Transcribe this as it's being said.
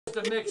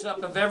The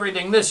mix-up of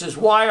everything. This is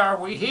why are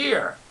we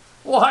here?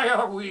 Why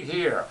are we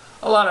here?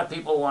 A lot of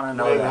people want to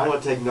know that. I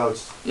want to take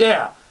notes.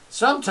 Yeah.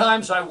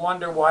 Sometimes I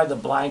wonder why the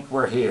blank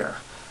we're here.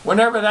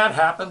 Whenever that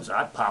happens,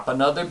 I pop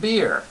another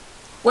beer.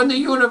 When the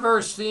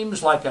universe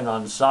seems like an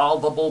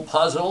unsolvable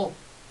puzzle,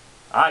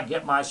 I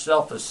get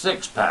myself a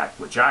six-pack,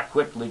 which I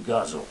quickly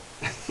guzzle.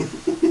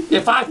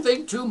 If I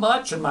think too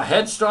much and my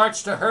head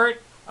starts to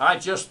hurt, I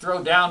just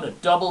throw down a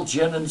double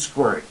gin and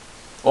squirt.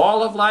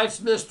 All of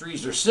life's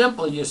mysteries are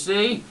simple, you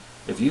see,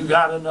 if you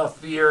got enough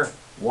beer,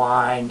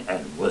 wine,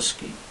 and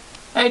whiskey.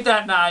 Ain't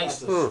that nice?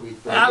 That's a sweet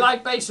thing. I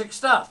like basic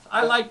stuff.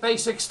 I like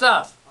basic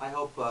stuff. I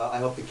hope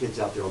the kids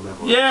out there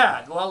remember.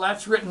 Yeah, well,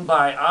 that's written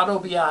by Otto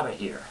Beata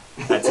here.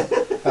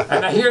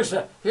 And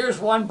here's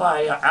one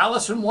by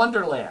Alice in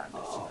Wonderland.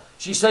 Oh.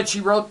 She said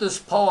she wrote this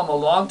poem a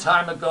long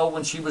time ago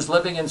when she was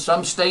living in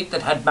some state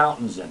that had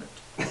mountains in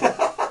it.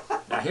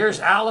 Now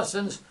here's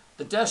Allison's.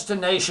 The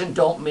destination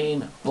don't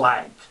mean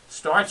blank.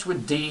 Starts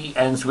with D,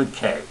 ends with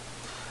K.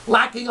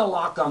 Lacking a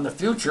lock on the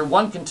future,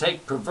 one can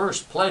take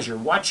perverse pleasure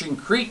watching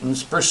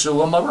cretins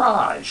pursue a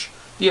mirage,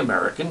 the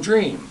American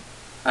dream.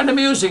 An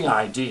amusing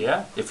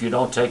idea, if you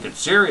don't take it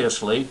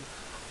seriously.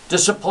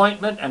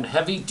 Disappointment and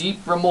heavy,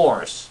 deep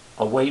remorse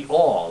await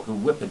all who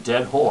whip a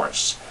dead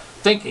horse,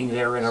 thinking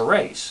they're in a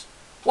race.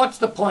 What's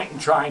the point in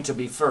trying to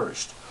be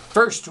first?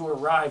 First to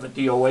arrive at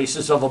the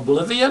oasis of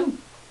oblivion?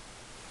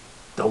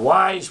 The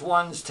wise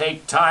ones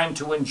take time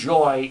to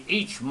enjoy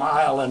each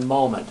mile and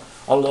moment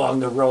along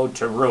the road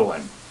to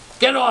ruin.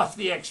 Get off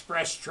the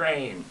express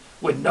train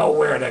with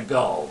nowhere to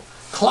go.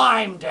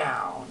 Climb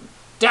down,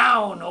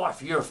 down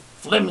off your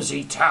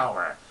flimsy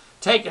tower.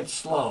 Take it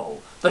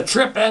slow. The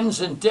trip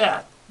ends in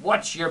death.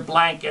 What's your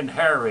blank and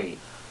hurry?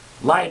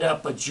 Light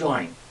up a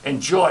joint.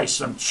 Enjoy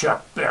some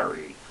Chuck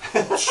Berry.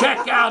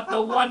 Check out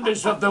the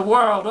wonders of the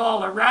world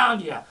all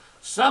around you.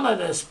 Some of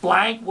this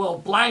blank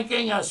will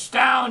blanking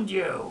astound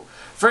you.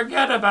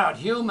 Forget about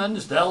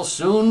humans, they'll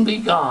soon be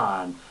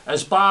gone.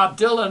 As Bob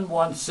Dylan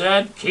once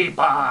said, keep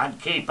on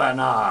keeping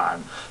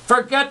on.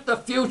 Forget the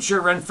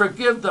future and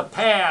forgive the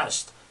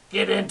past.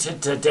 Get into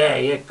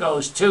today, it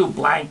goes too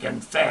blank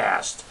and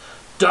fast.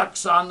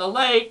 Ducks on the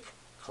lake,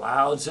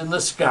 clouds in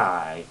the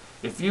sky.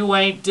 If you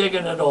ain't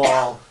digging it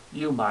all,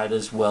 you might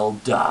as well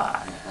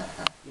die.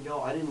 You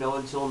know, I didn't know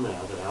until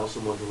now that Alice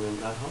in Wonderland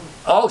got home.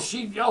 Oh,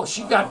 she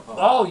got,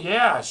 oh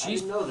yeah, I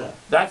didn't know that.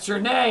 That's her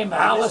name,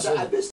 Alice. I missed